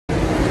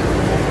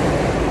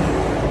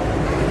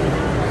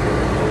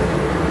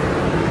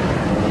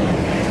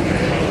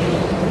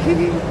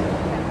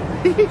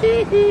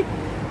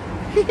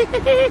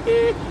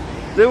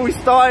Dude, we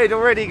started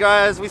already,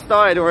 guys. We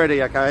started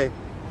already, okay?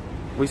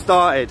 We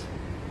started.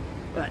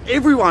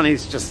 Everyone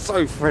is just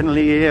so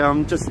friendly here.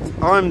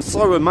 I'm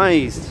so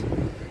amazed.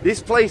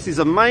 This place is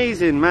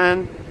amazing,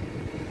 man.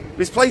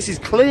 This place is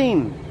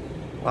clean.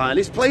 Like,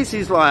 this place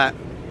is like,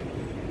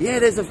 yeah,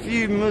 there's a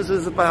few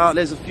muzzers about.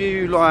 There's a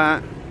few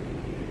like,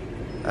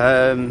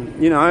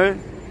 you know.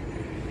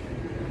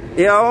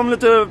 Yeah, I'm gonna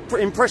do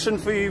an impression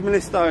for you,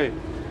 Ministo.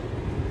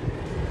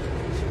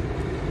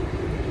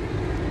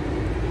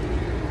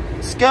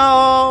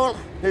 Skull,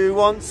 who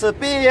wants a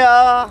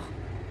beer?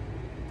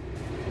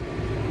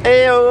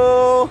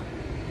 Ew.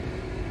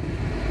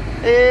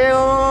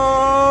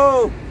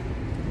 Ew.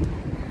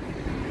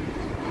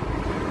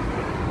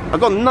 I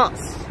got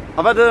nuts.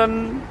 I've had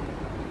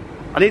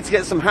I need to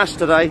get some hash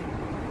today.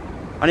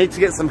 I need to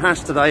get some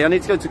hash today. I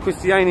need to go to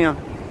Christiania.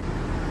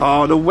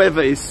 Oh, the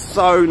weather is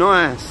so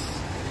nice.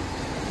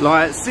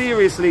 Like,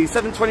 seriously,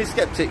 720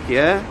 Skeptic,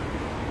 yeah?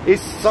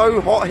 It's so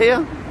hot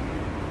here.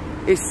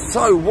 It's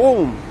so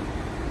warm.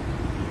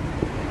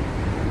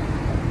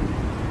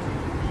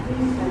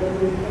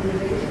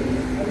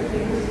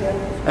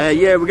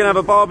 Yeah, we're gonna have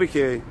a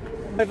barbecue.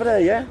 Over there,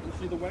 yeah? You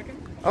see the wagon?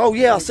 Oh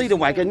yeah, I see the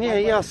wagon.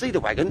 Yeah, I see the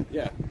wagon.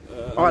 Yeah.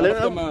 All right,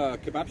 some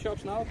kebab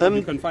shops now.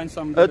 You can find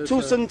some.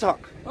 Tusen tak.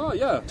 Oh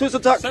yeah.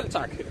 Tusen tak.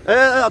 Seltak.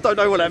 I don't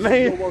know what that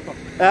means. You're welcome.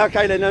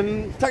 Okay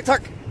then, tak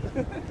tak.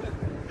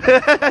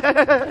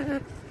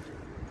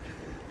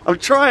 I'm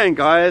trying,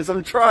 guys.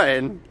 I'm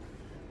trying.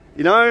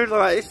 You know,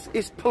 like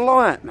it's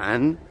polite,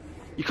 man.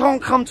 You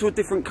can't come to a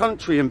different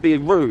country and be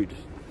rude,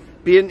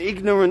 be an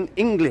ignorant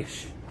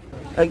English.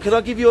 And can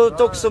I give your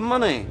dog some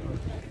money?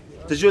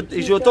 Is your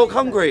dog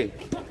hungry?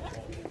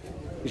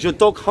 Is your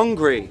dog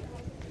hungry?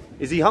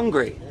 Is he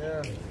hungry?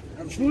 Yeah.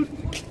 Do you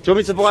want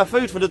me to buy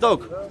food for the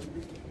dog?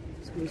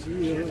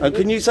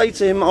 Can you say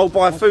to him, I'll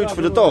buy food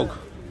for the dog?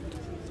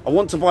 I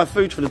want to buy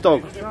food for the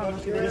dog. I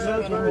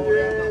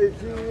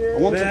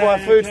want to buy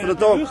food for the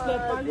dog.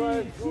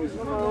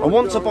 I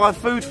want to buy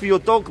food for your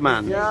dog,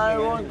 man. Yeah, I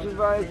want to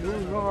buy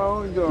food for my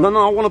own dog.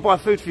 No, I want to buy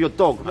food for your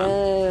dog,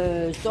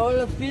 man.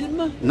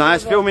 Film? No,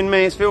 it's filming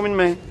me, it's filming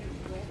me.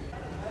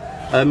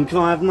 Can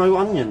I have no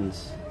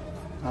onions?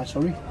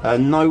 Sorry?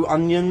 No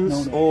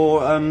onions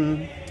or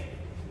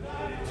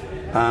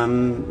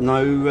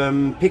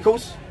no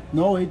pickles?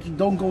 No,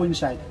 don't go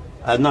inside.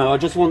 No, I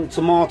just want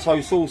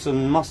tomato sauce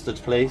and mustard,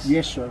 please.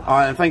 Yes, sir.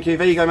 Alright, thank you.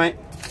 There you go, mate.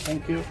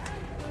 Thank you.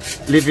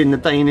 Living the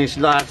Danish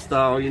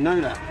lifestyle, you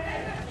know that.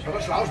 Så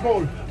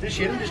slagsmål. Det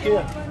sjældent, det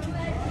sker.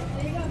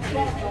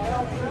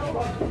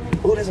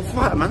 Oh, there's a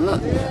fight, man,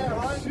 look.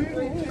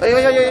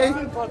 Hey.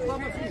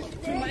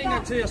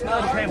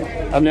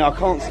 I mean, I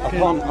can't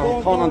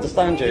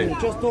understand you.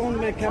 Just don't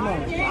make camera.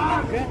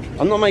 Okay?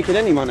 I'm not making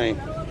any money.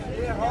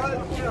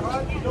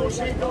 Don't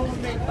say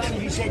don't make money.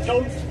 He said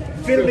don't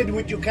film it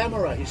with your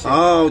camera. He said.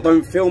 Oh,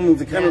 don't film with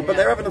the camera, but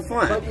they're having a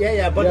fight.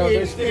 But,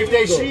 if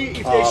they see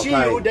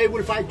you, they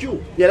will fight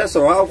you. Yeah, that's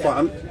alright. I'll fight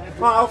them.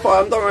 Right, I'll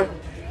fight them. Don't worry.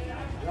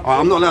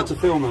 I'm not allowed to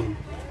film them.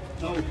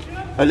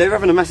 Oh, they're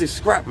having a massive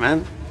scrap,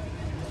 man.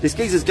 This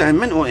geezer's going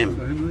mental at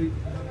him.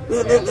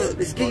 Look,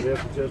 this geezer.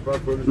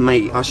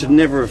 Mate, I should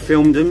never have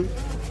filmed him.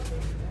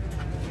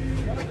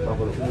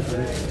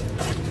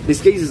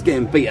 This geezer's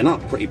getting beaten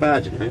up pretty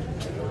bad, you know.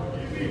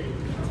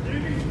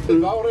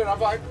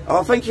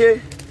 Oh, thank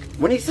you.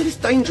 When he said it's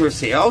dangerous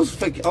here, I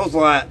was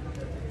like,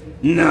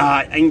 nah,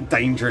 it ain't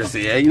dangerous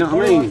here, you know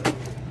what I mean?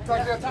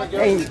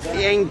 It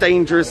ain't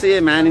dangerous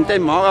here, man. In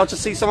Denmark, I'll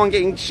just see someone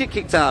getting shit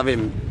kicked out of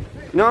him.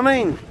 You know what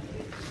I mean?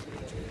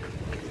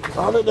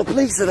 Oh, look, the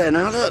police are there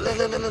now. Look,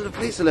 the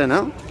police are there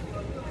now.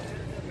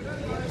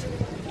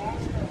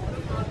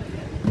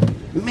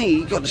 Me,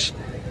 you got the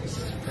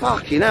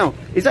fucking hell.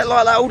 Is that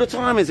like that all the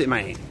time, is it,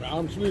 mate?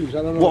 I'm Swedish,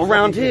 I don't know. What,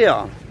 around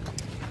here?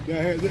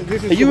 Yeah,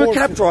 this is are you a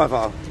cab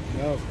driver?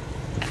 No.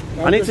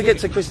 I need to get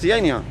to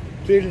Christiania.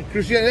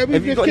 Christiania,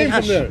 have you got any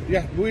hash?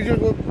 Yeah, we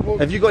just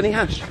have you got any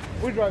hash?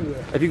 We drive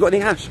there. Have you got any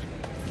hash?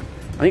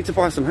 I need to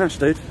buy some hash,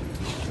 dude.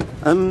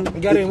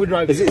 We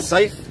drive. Is it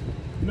safe?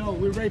 No,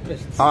 we're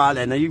rapists. Alright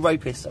then, are you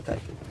rapists? Okay.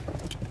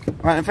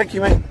 Alright, and thank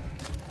you, mate.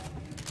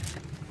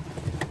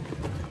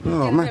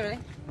 Oh, man.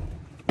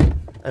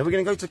 We're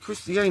going to go to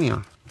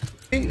Christiania.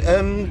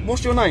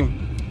 What's your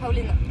name?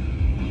 Paulina.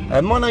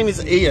 My name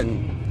is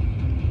Ian.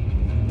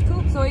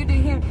 Cool, so what are you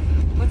doing here?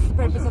 What's the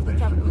purpose of the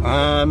travel?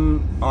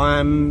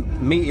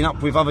 I'm meeting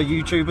up with other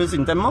YouTubers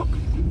in Denmark.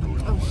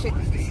 Oh shit.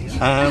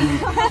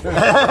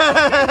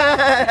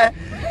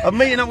 I'm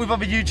meeting up with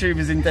other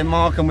YouTubers in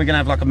Denmark and we're going to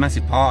have like a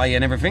massive party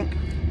and everything.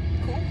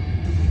 Cool.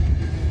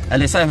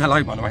 And they're saying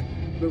hello, by the way.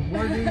 But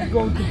why are you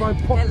going to buy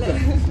popcorn?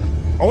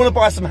 I want to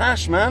buy some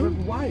hash, man.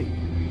 But why?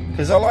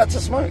 Because I like to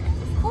smoke.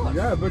 Of course.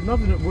 Yeah, but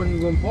nothing when you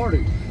go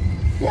party.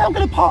 Yeah, I'm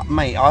going to part,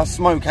 mate. I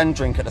smoke and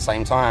drink at the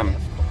same time.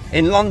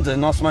 In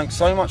London, I smoke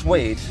so much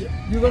weed.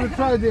 You're going to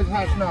try this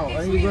hash now,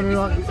 and you're going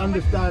to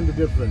understand the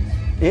difference.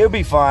 It'll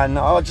be fine.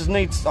 I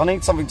need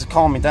something to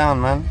calm me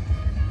down, man.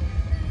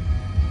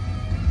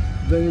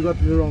 Then you got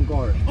the wrong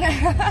car.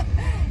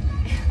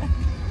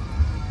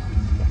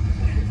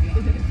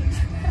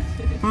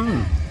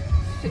 Mm.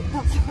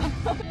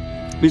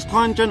 This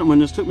kind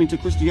gentleman has took me to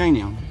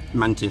Christiania,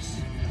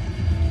 Mantis.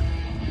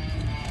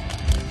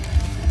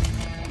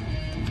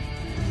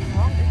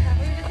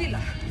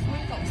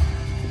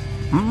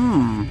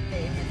 Mm.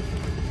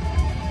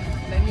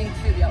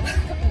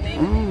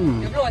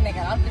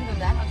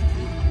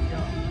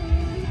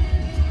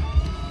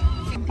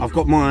 I've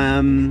got my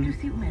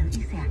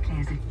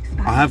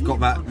I have got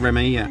that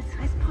Remy, yeah.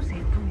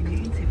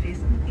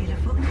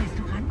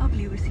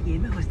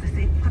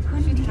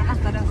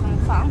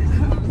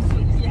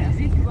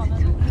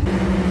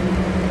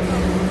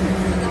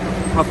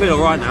 I feel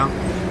alright now.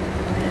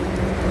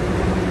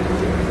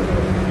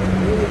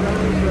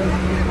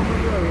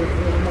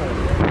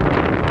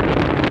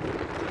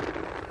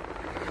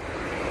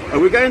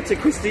 We're going to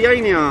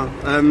Christiania,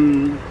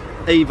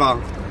 Eva.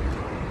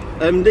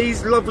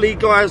 These lovely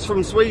guys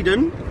from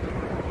Sweden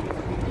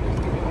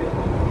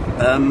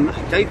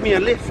gave me a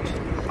lift.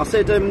 I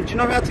said, do you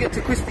know how to get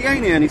to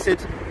Christiania? And he said,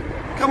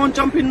 come on,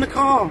 jump in the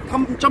car.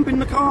 Come jump in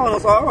the car. And I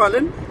was like, alright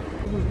then.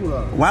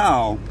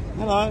 Wow.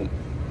 Hello.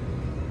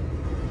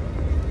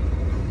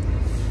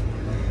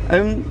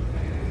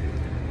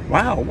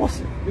 Wow, what's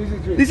it?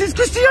 This is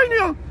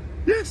Christiania!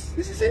 Yes,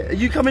 this is it. Are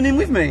you coming in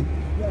with me?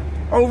 Yeah.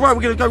 Oh right,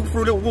 we're going to go for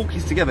a little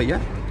walkies together, yeah?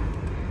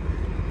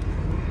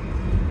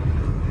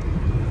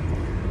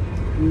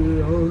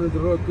 Vi har hunnit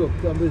röka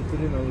upp den biten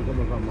innan vi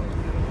kommer fram.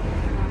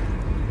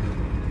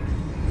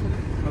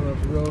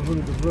 Annars vi har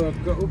hunnit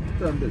röka upp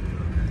den biten.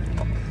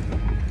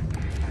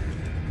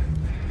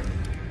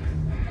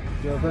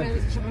 Men vi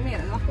ska köpa mer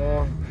eller va?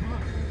 Ja.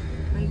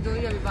 Men då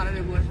gör vi bara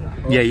det går sådär.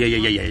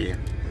 Yeah.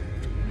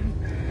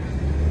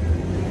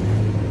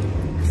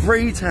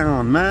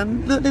 Freetown,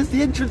 man. Look, there's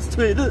the entrance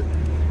to it. Look.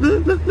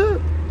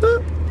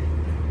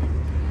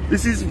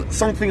 This is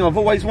something I've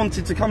always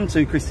wanted to come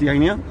to,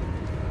 Christiania.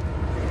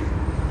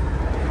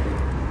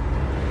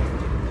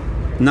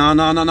 No.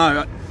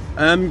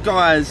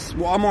 Guys,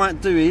 what I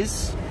might do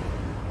is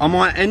I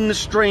might end the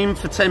stream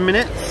for 10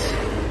 minutes.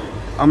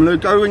 I'm gonna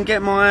go and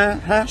get my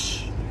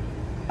hash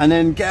and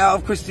then get out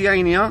of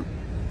Christiania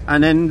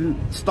and then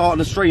start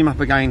the stream up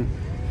again.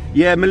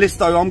 Yeah,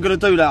 Melisto, I'm gonna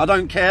do that. I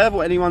don't care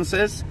what anyone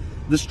says.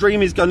 The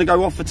stream is gonna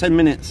go off for 10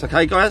 minutes,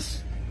 okay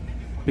guys?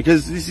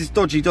 Because this is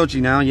dodgy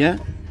now, yeah?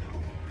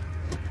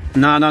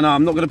 No,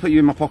 I'm not gonna put you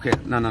in my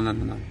pocket. No.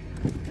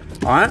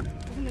 Alright?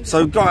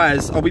 So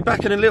guys, I'll be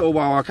back in a little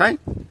while, okay?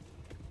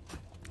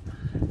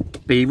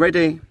 Be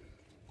ready.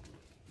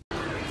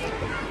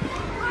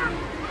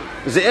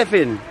 Is it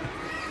effing?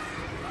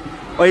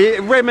 Oh, yeah,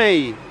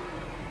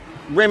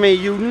 Remy,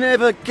 you'll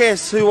never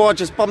guess who I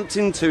just bumped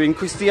into in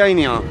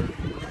Christiania.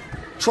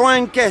 Try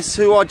and guess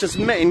who I just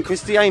met in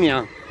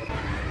Christiania.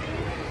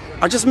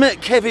 I just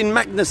met Kevin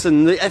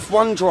Magnussen, the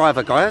F1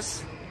 driver,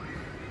 guys.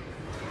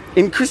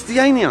 In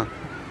Christiania.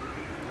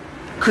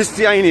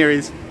 Christiania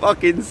is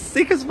fucking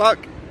sick as fuck.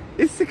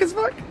 It's sick as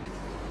fuck.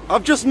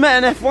 I've just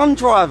met an F1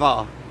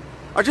 driver.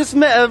 I just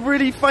met a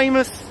really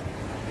famous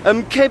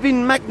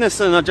Kevin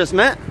Magnussen. I just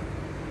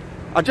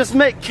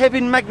met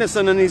Kevin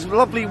Magnussen and his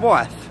lovely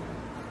wife.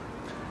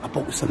 I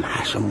bought some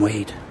hash and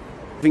weed.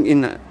 I think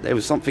in that there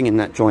was something in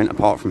that joint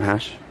apart from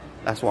hash.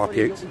 That's why I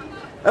puked.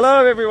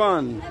 Hello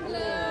everyone.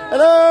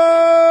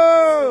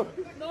 Hello.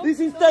 This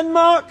is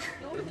Denmark.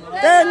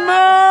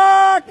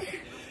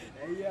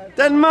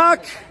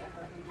 Denmark.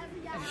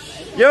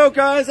 Yo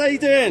guys, how you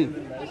doing?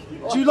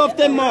 Do you love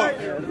Denmark?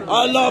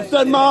 I love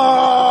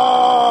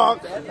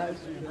Denmark!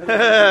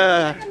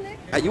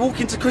 You walk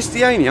into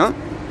Christiania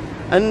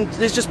and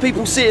there's just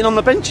people sitting on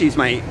the benches,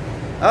 mate.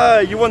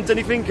 You want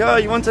anything?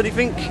 You want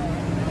anything?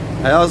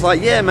 And I was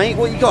like, yeah mate,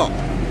 what you got?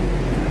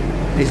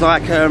 He's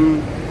like,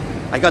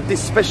 I got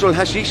this special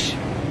hashish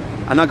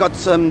and I got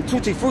some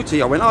tutti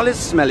frutti. I went, oh let's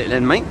smell it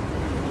then mate.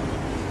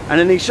 And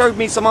then he showed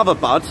me some other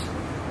bud,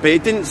 but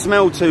it didn't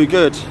smell too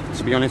good,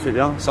 to be honest with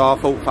you. So I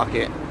thought, fuck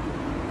it.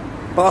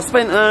 But I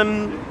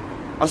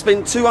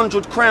spent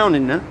 200 crown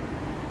in there.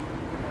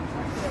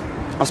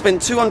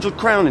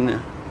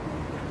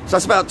 So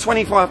that's about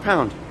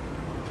 £25.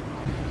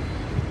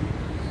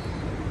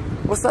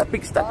 What's that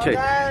big statue?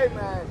 Okay,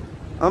 man.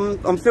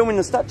 I'm filming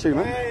the statue,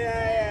 man.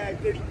 Yeah.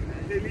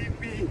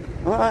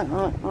 Alright.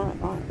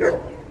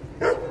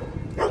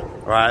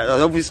 Right,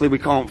 obviously we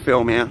can't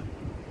film here.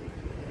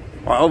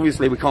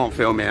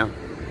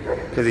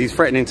 Because he's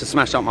threatening to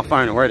smash up my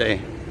phone already.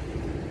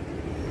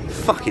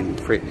 Fucking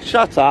prick.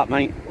 Shut up,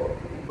 mate.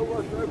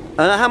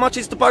 How much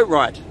is the boat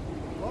ride?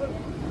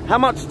 How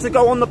much to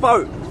go on the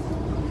boat?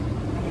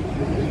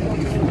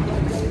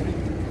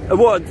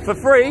 What, for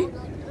free?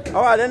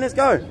 Alright then, let's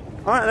go.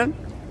 Alright then.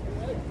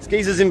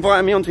 Skeezer's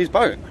inviting me onto his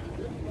boat.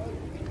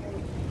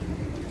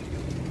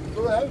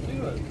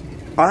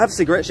 I have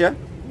cigarettes, yeah.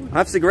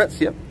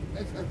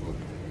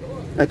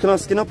 Can I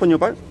skin up on your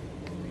boat?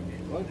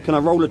 Can I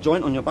roll a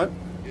joint on your boat?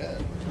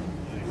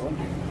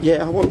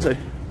 Yeah, I want to.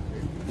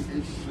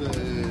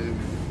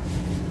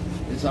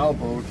 It's our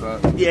boat,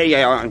 right?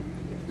 Yeah, alright.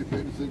 If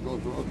anything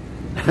goes wrong.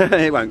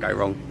 It won't go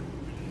wrong.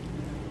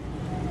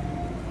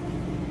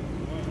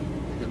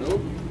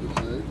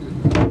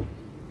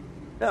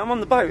 Look, I'm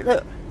on the boat,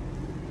 look.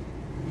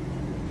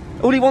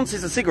 All he wants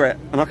is a cigarette,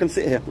 and I can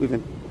sit here with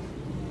him.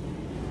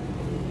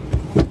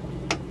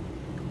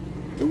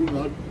 Do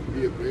not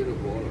be afraid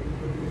of water.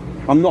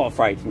 I'm not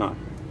afraid, no.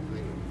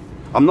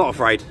 I'm not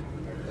afraid.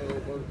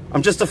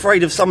 I'm just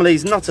afraid of some of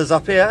these nutters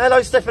up here.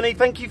 Hello, Stephanie.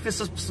 Thank you for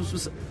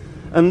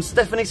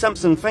Stephanie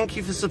Sampson. Thank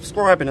you for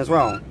subscribing as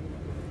well.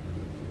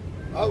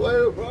 Oh, where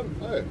are you from?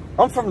 Hey.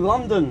 I'm from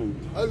London.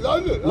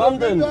 London?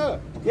 London.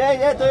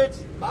 Yeah, dude.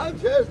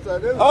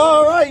 Manchester.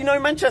 Oh, right. You know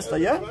Manchester,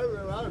 yeah?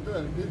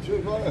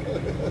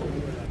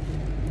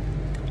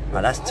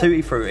 Oh, that's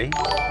Tutti Frutti.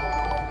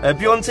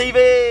 Bjorn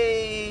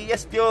TV.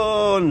 Yes,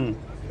 Bjorn.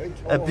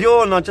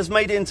 Bjorn, I just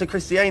made it into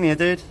Christiania,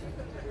 dude.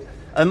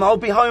 I'll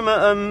be home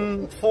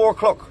at 4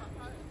 o'clock.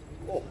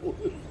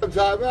 It's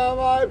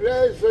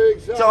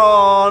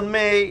on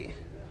me.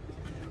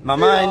 My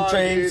mind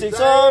trains,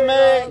 it's on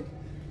me.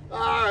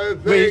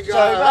 Reach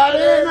out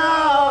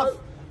enough.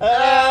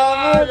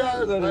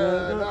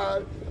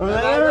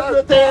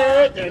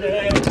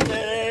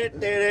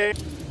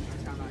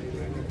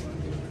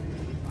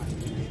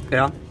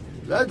 Yeah.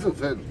 That's a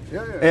 10.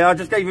 Yeah, I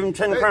just gave him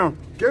 £10.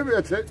 Give me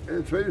a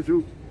 10,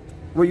 22.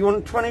 Well, you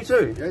want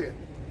 22? Yeah.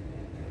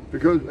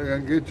 Because I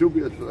can get 2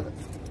 beers for that.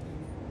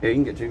 Yeah, you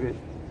can get 2 beers.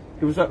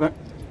 Give us that back.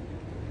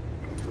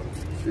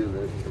 See you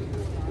later.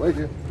 Wait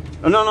here.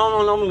 Oh, no,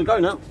 I'm going to go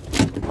now.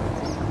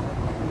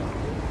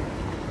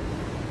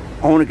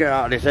 I want to get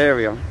out of this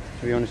area,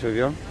 to be honest with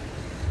you.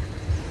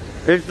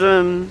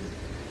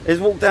 There's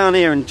walk down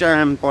here and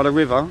jam by the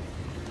river,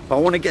 but I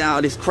want to get out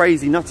of this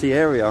crazy nutty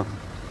area.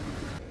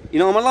 You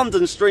know, I'm a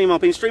London streamer.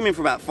 I've been streaming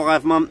for about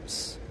 5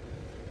 months.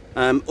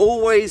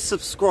 Always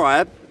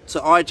subscribe to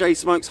IJ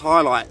Smokes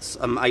Highlights,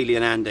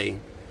 Alien Andy.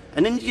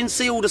 And then you can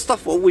see all the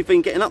stuff what we've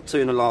been getting up to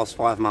in the last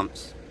 5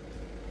 months.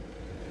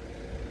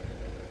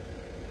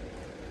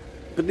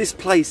 But this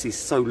place is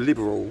so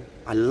liberal.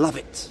 I love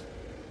it.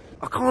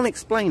 I can't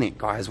explain it,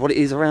 guys, what it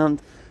is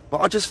around, but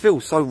I just feel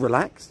so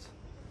relaxed.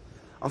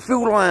 I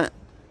feel like,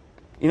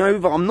 you know,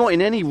 that I'm not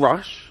in any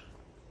rush.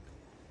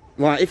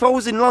 Like, if I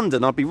was in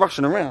London, I'd be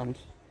rushing around.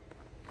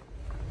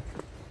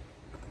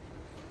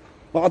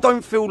 But I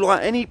don't feel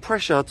like any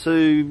pressure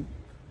to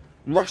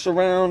rush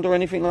around or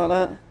anything like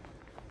that.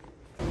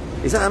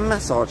 Is that a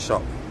massage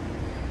shop?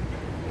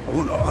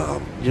 You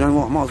know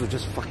what, I might as well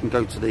just fucking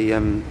go to the,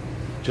 do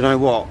you know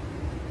what?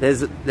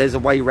 There's a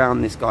way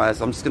around this, guys.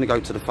 I'm just going to go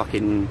to the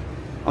fucking...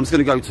 I'm just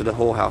going to go to the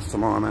whorehouse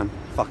tomorrow, man.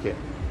 Fuck it.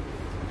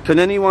 Can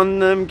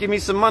anyone give me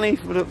some money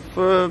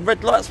for a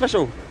red light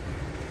special?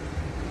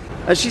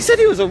 She said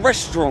it was a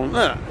restaurant.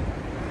 Look.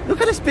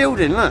 Look at this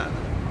building, look.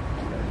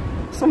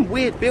 Some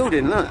weird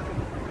building, look.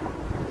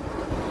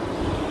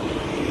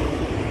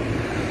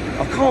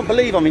 I can't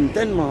believe I'm in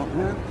Denmark,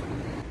 man.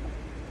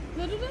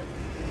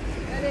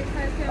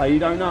 Oh, you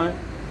don't know?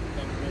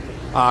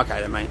 Oh,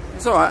 okay then, mate.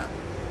 It's alright.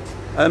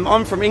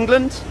 I'm from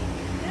England.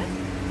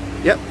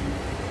 Yep.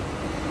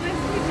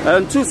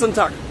 Tusen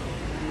tak.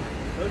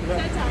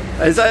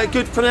 Is that a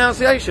good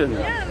pronunciation?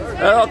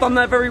 Yeah. I've done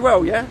that very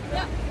well, yeah?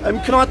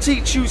 Yeah. Can I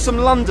teach you some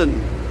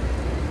London?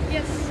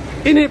 Yes.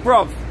 In it,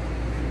 bruv.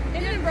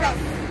 In it, bruv.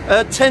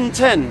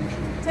 10-10.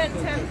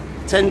 10-10.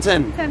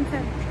 10-10.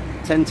 10-10.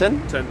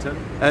 10-10? 10-10.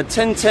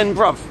 10-10,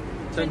 bruv.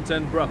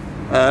 10-10,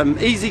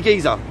 bruv. Easy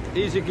geezer.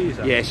 Easy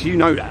geezer. Yes, you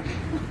know that.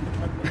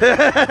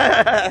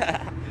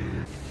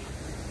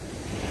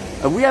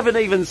 We haven't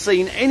even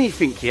seen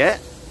anything yet.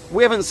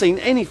 We haven't seen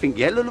anything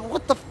yet. Look,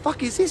 what the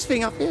fuck is this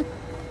thing up here?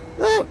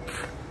 Look.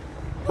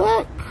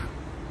 Look.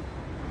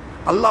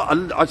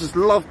 I just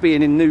love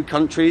being in new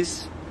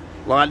countries.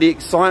 Like the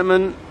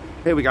excitement.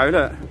 Here we go,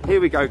 look. Here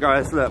we go,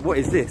 guys. Look, what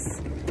is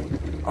this?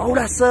 Oh,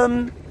 that's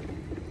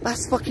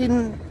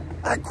fucking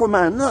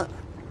Aquaman, look.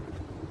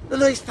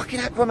 Look at this fucking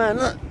Aquaman,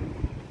 look.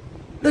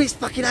 Look at this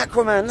fucking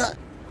Aquaman, look.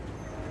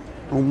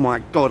 Oh my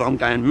God, I'm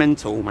going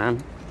mental,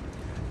 man.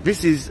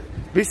 This is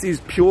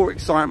pure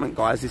excitement,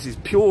 guys. This is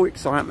pure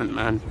excitement,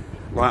 man.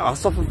 Like, I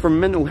suffer from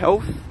mental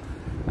health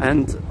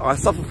and I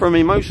suffer from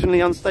emotionally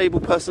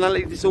unstable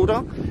personality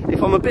disorder.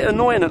 If I'm a bit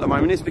annoying at the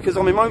moment, it's because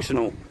I'm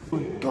emotional. Oh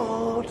my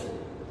God.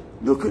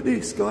 Look at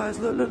this, guys.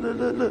 Look, look, look,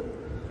 look, look.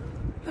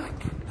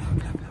 Look.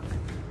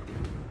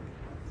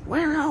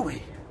 Where are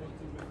we?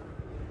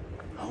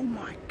 Oh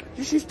my God.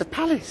 This is the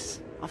palace.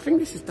 I think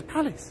this is the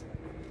palace.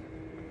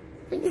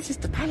 I think this is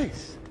the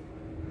palace.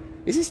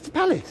 Is this the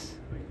palace?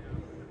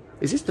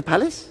 Is this the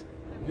palace?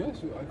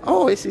 Yes.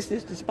 Oh, this is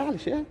the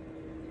palace, yeah?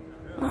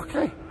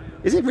 Okay.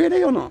 Is it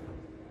really or not?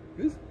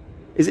 Yes.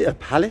 Is it a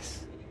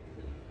palace?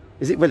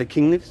 Is it where the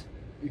king lives?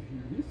 If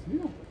he lives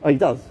here. Oh, he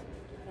does.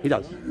 He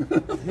does.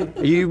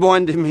 Are you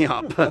winding me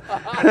up?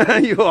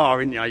 You are,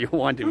 aren't you? You're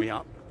winding me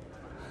up.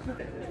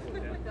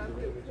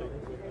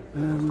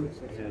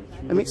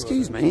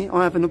 Excuse me,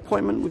 I have an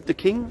appointment with the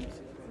king.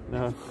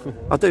 No.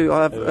 I do.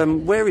 I have.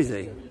 Where is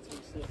he?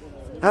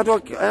 I've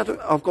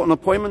got an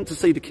appointment to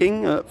see the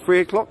king at 3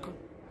 o'clock.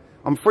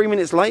 I'm 3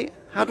 minutes late.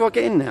 How do I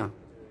get in now?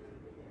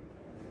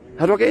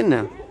 How do I get in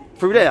now?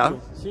 Through there?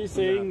 She's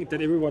saying that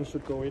everyone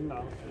should go in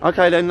now.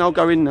 Okay, then I'll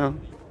go in now.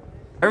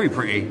 Very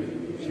pretty.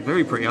 She's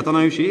very pretty. I don't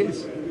know who she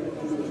is.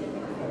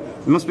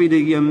 It must be the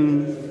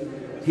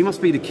he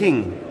must be the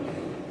king.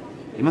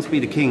 He must be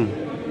the king.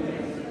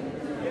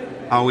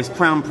 Oh, it's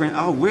Crown Prince.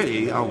 Oh,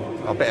 really? Oh,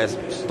 I better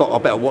stop. I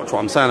better watch what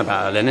I'm saying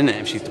about her then,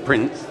 innit? If she's the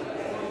prince.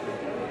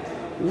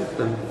 What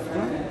the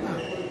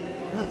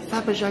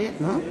fuck? Fabergé?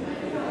 No.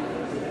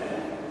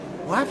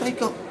 Why have they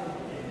got?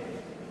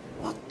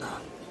 What the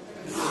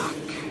fuck?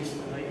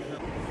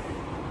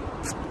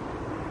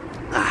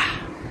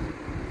 Ah.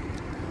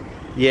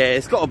 Yeah,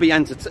 it's got to be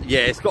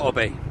yeah, it's got to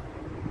be.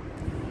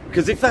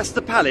 Because if that's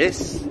the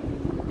palace,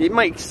 it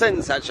makes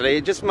sense. Actually,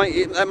 it just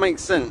that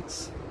makes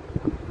sense.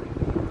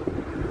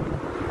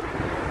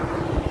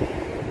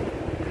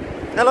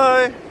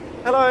 Hello,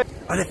 hello.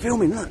 Oh, they're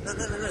filming. Look, look,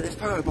 look, look. There's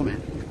photo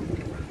bombing.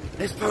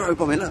 There's photo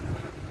bombing. Look.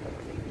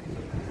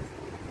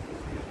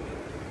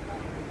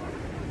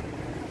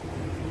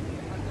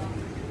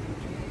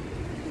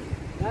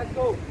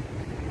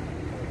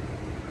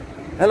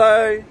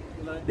 Hello.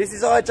 This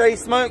is IJ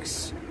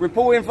Smokes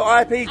reporting for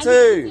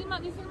IP2.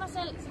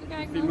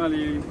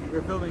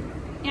 We're filming.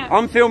 Yeah.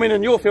 I'm filming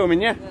and you're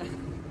filming, yeah?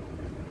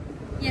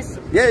 Yes.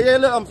 Yeah, yeah,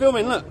 look, I'm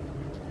filming, look.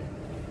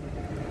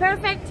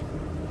 Perfect.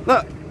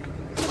 Look.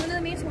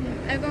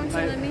 I'm going to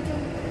the metro.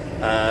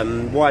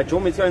 Why, do you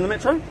want me to go in the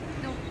metro? No.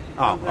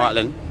 Oh, alright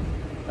then.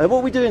 What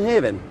are we doing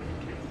here then?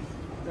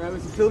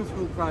 It's a film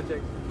school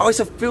project. Oh, it's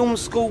a film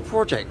school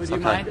project. Would you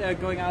mind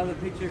going out of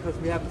the picture because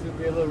we have to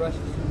be a little rushed?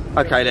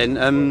 Okay then,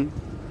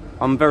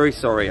 I'm very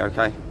sorry,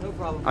 okay? No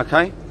problem.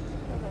 Okay?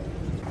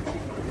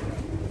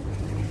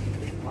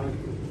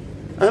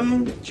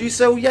 Do you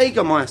sell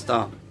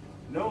Jägermeister?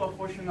 No,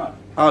 unfortunately not.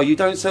 Oh, you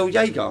don't sell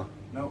Jaeger?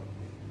 No.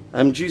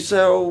 Do you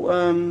sell,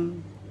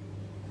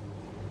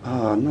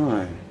 oh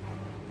no.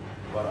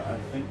 But I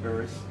think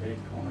there is a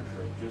corner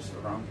shop just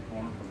around the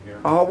corner from here.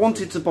 Oh, I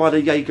wanted to buy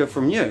the Jaeger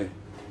from you.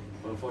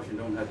 But unfortunately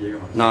don't have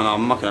Jaeger. No,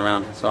 I'm mucking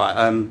around. It's alright.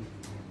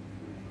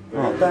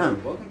 Oh,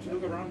 damn. Welcome to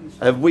look around.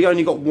 Have we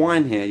only got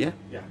wine here, yeah?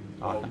 Yeah.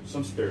 Well,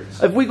 some spirits.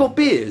 Have we got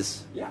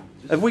beers? Yeah.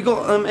 Have we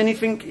got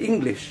anything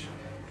English?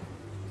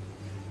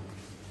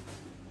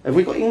 Have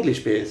we got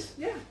English beers?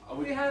 Yeah,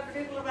 we have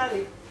Little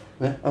Valley.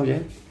 Yeah. Oh, yeah?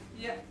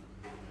 Yeah.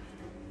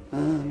 I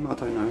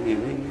don't know any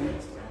of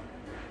these.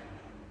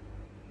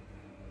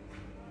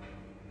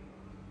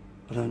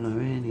 I don't know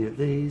any of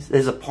these.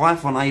 There's a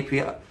Python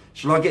IPA.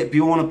 Shall I get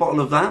Bjorn a bottle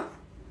of that?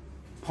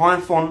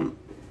 Python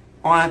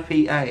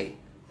IPA.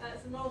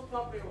 That's the most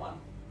popular one.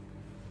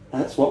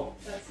 That's what?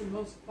 That's the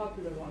most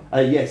popular one.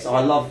 Yes, I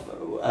love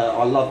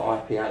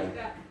IPA.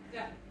 Yeah,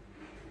 yeah.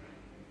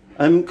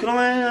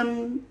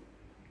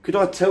 Could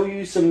I tell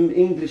you some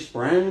English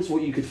brands,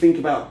 what you could think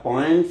about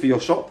buying for your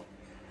shop?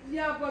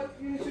 Yeah, but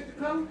you should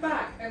come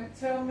back and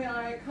tell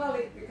my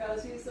colleague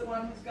because he's the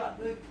one who's got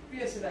the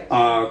beer selection.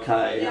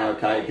 Okay, Yeah,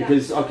 okay, yeah.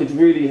 because I could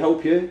really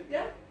help you.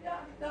 Yeah, yeah.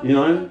 You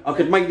know, I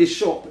could make this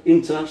shop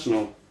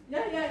international.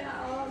 Yeah, yeah,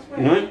 yeah. Oh, that's great.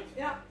 You know?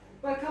 Yeah.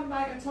 But come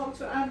back and talk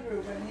to Andrew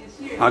when he's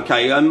here.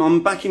 Okay,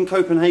 I'm back in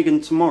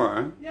Copenhagen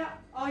tomorrow. Yeah.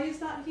 Oh, he's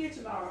not here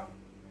tomorrow.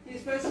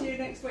 He's first here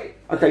next week.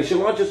 Okay,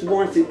 shall I just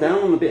write it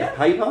down on a bit of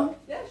paper?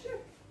 Yeah, sure.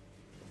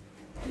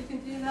 You can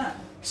do that.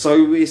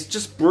 So it's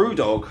just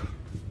Brewdog.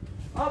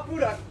 Oh,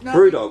 Brewdog. No,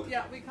 Brewdog?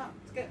 Yeah, we can't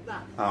get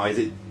that. Oh, is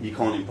it? You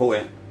can't import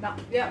it? No,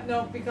 yeah,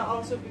 no,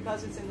 because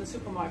it's in the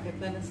supermarket,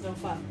 then it's no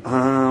fun.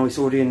 Oh, it's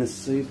already in the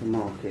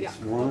supermarkets. Yeah,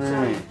 Wow.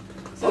 sorry.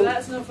 So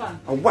that's no fun.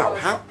 Oh wow,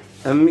 how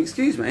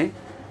excuse me.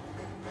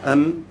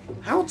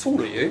 How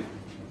tall are you?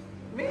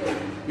 Me?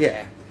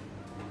 Yeah.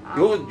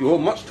 You're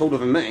much taller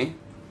than me.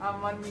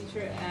 I'm 1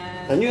 meter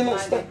And you're not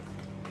 90. stuck.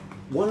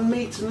 1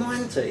 meter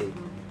 90.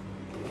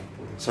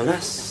 So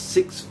that's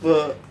 6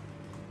 foot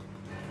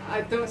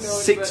I don't know.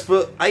 6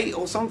 foot 8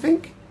 or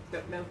something?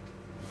 Don't know.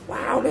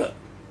 Wow, look.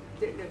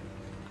 Don't know.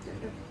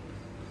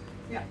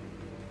 Yeah.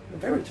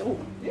 Very tall.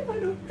 Yeah, I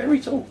know. Very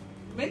tall.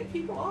 Many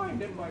people are in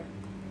Denmark.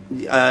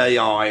 Yeah,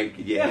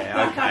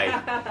 okay.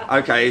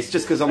 Okay, it's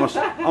just because I'm a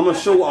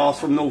short ass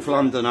from North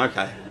London,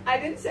 okay. I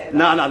didn't say that.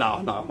 No,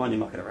 I'm only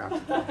mucking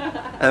around.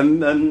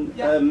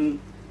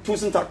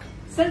 Tusen tak.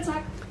 Selv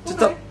tak.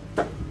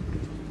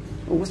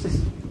 Oh, what's this?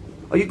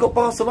 Oh, you got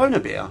Barcelona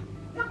beer?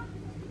 Yeah.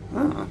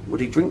 Ah,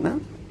 would he drink that?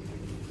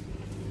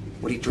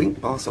 Would he drink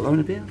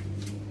Barcelona beer?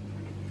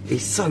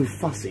 He's so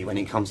fussy when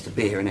it comes to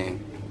beer, isn't he?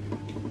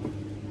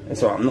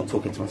 It's alright, I'm not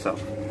talking to myself.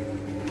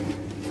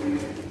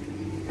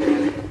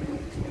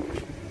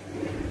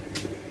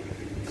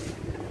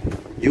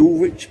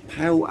 Ulrich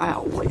Pale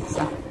Ale, what is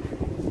that?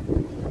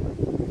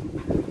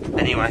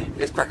 Anyway,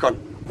 let's crack on.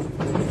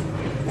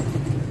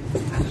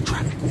 That was a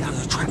trap, that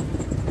was a trap.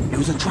 It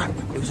was a trap,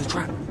 it was a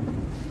trap.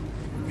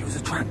 It was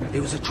a trap,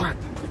 it was a trap.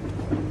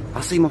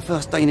 I see my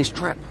first Danish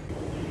trap.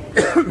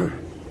 I've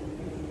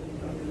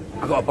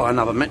got to buy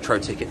another metro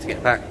ticket to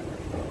get back.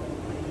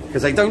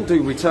 Because they don't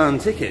do return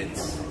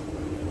tickets.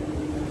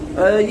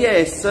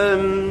 Yes,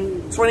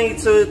 20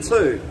 to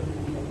 2.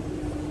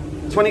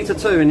 20 to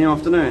 2 in the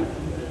afternoon.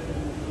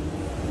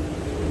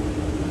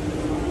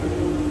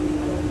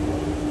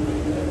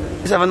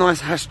 Let's have a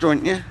nice hash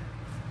joint, yeah?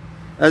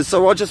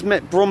 So I just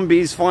met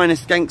Bromby's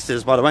finest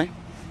gangsters, by the way.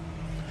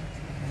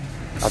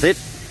 I did.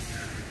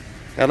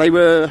 They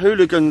were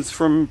hooligans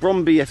from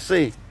Bromby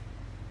FC.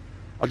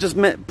 I just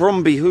met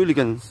Bromby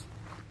hooligans.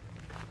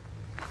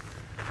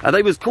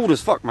 They was cool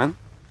as fuck, man.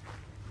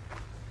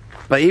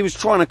 But he was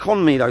trying to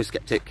con me, though,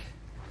 Skeptic.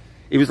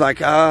 He was like,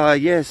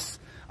 yes,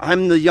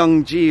 I'm the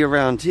young G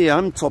around here.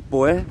 I'm top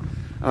boy. And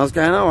I was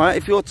going, all right,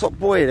 if you're top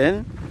boy,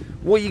 then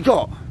what you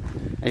got?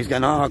 And he's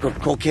going, I've got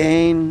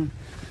cocaine.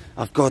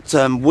 I've got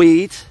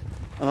weed.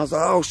 And I was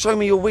like, oh, show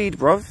me your weed,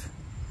 bruv.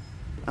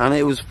 And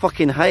it was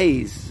fucking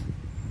haze.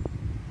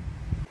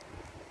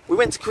 We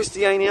went to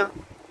Christiania.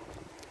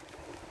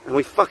 And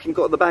we fucking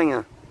got the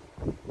banger.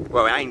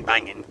 Well, it ain't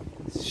banging.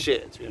 It's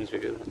shit, to be honest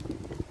with you.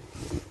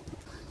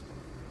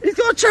 He's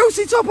got a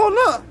Chelsea top on,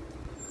 look.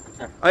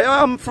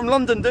 I'm from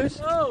London, dude.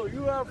 Oh,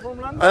 you are from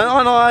London?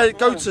 And I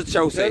go to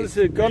Chelsea.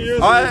 Chelsea, God.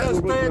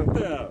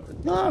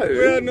 No. We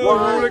are no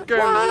hooligan.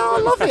 Wow, I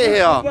love it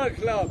here.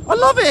 I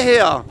love it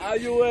here. Are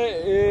you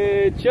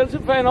a Chelsea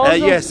fan also?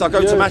 Yes, I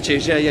go to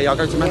matches. Yeah, I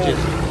go to matches.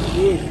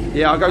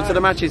 Yeah, I go to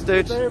the matches,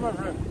 dude.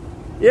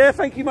 Yeah,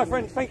 thank you, my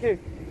friend. Thank you.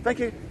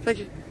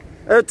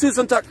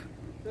 Tusen tack.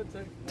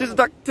 Tusen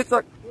tack.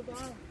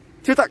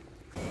 Tusen tack.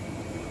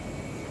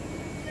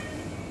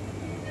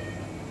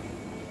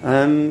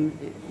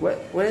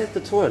 Where's the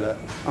toilet?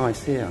 Oh,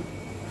 it's here.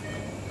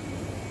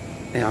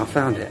 Yeah, I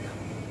found it.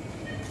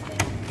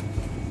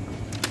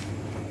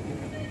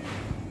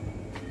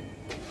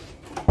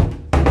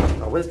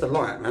 Oh, where's the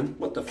light, man?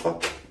 What the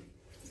fuck?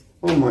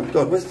 Oh my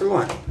god, where's the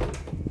light?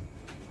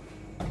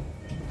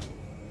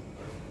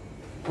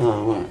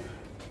 Oh, right.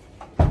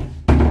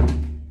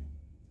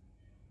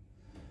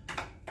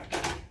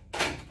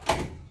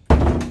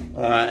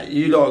 Alright,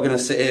 you lot are going to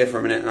sit here for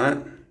a minute, right?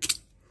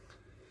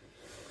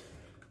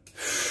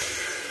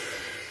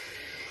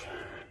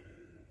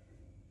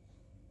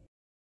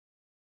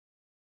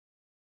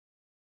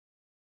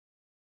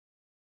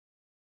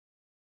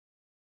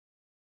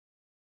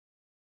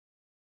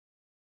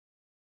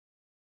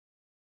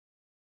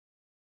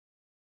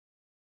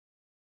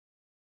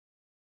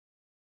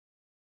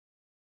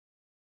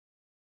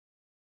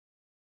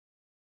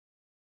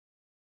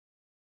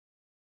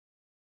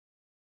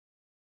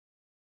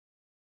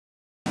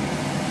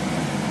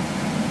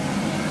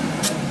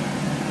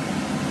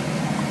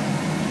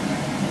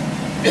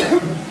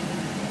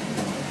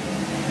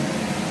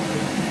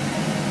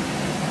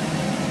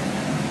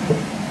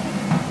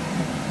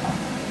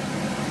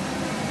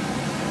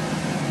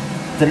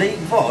 Delete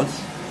VOD?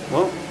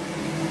 What?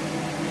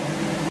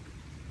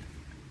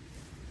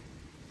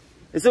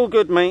 It's all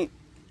good, mate.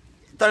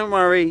 Don't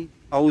worry.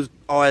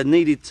 I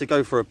needed to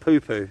go for a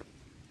poo-poo.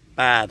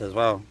 Bad as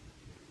well.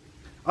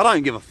 I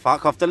don't give a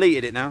fuck. I've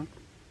deleted it now.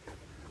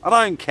 I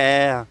don't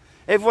care.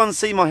 Everyone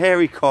see my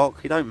hairy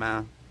cock. It don't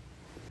matter.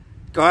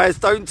 Guys,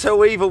 don't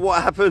tell Eva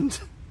what happened.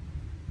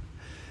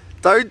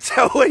 Don't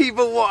tell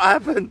Eva what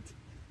happened.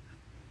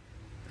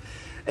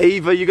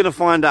 Eva, you're going to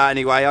find out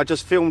anyway. I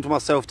just filmed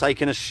myself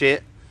taking a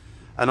shit.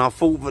 And I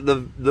thought that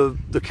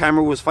the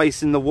camera was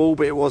facing the wall,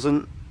 but it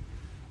wasn't.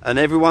 And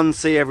everyone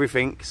see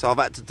everything, so I've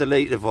had to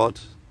delete the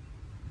VOD.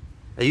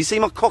 You see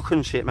my cock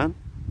and shit, man?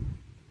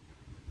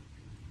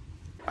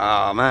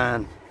 Oh,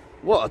 man.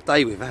 What a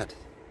day we've had.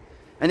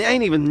 And it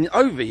ain't even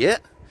over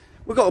yet.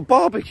 We've got a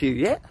barbecue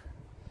yet.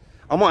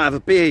 I might have a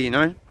beer, you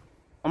know.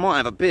 I might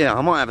have a beer.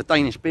 I might have a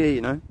Danish beer,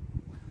 you know.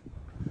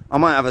 I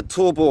might have a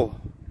Turbor.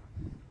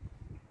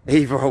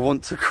 Either I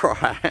want to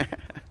cry.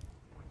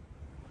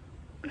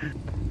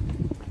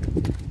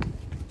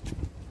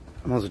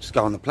 I might as well just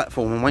go on the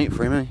platform and wait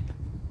for him, eh?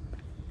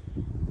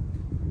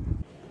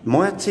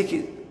 My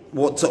ticket,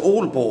 what, to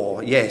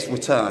Aalborg? Yes,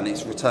 return,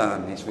 it's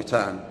return, it's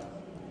return.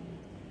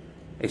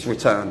 It's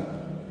return.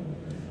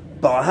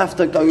 But I have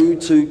to go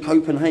to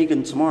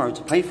Copenhagen tomorrow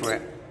to pay for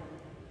it.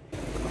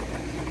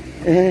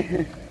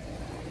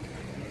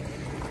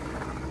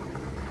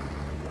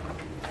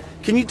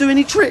 Can you do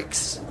any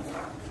tricks?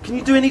 Can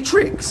you do any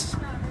tricks?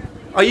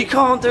 Oh, you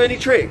can't do any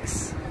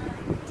tricks?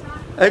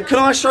 Can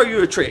I show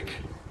you a trick?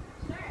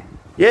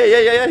 Yeah.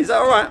 Is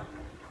that all right?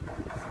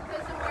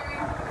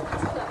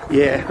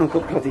 Yeah, I've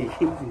got bloody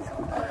easy.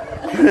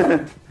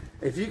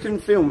 If you can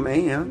film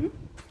me, yeah.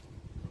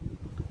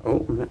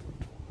 Oh, no.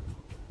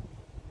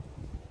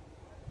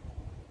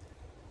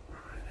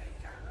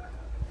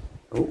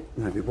 Oh,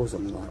 no, it was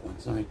on the right one,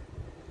 sorry.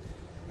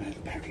 The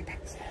battery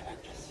back's there, then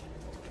just...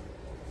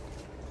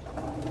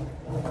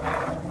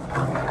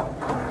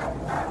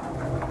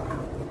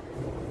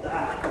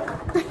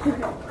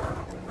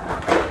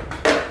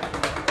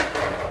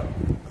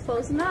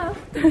 Close enough.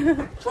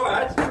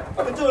 Tried.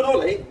 I've been doing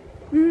ollie.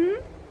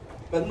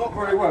 But not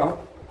very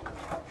well.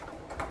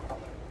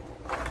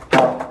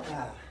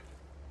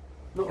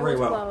 Not very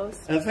well.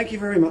 Thank you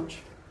very much.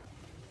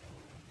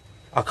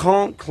 I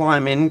can't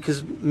climb in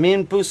because me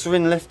and Bus are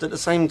in left at the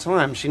same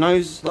time. She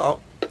knows that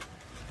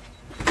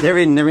they're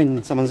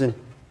in, someone's in.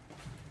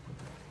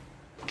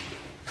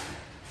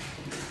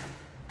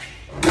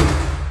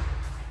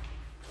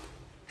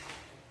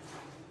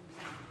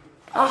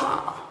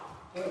 Ah!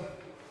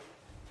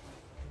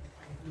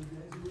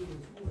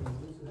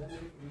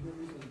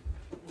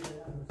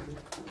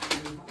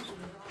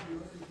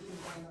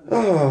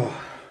 Oh,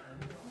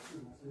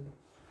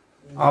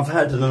 I've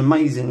had an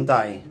amazing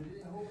day.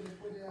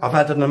 I've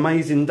had an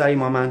amazing day,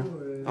 my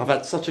man. I've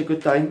had such a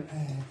good day.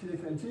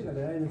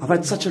 I've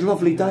had such a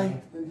lovely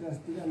day.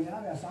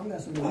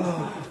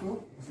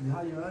 Oh.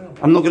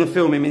 I'm not going to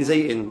film him, he's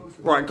eating.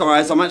 Right,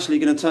 guys, I'm actually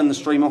going to turn the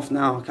stream off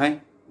now,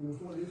 okay?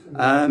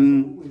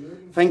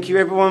 Thank you,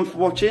 everyone, for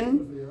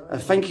watching.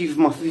 Thank you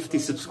for my 50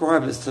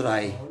 subscribers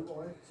today.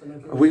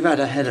 We've had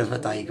a hell of a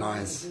day,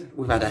 guys.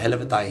 We've had a hell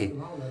of a day.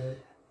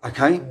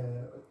 Okay?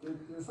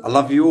 I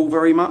love you all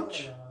very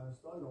much.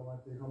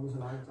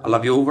 I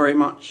love you all very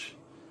much.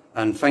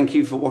 And thank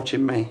you for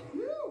watching me.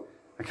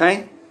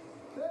 Okay?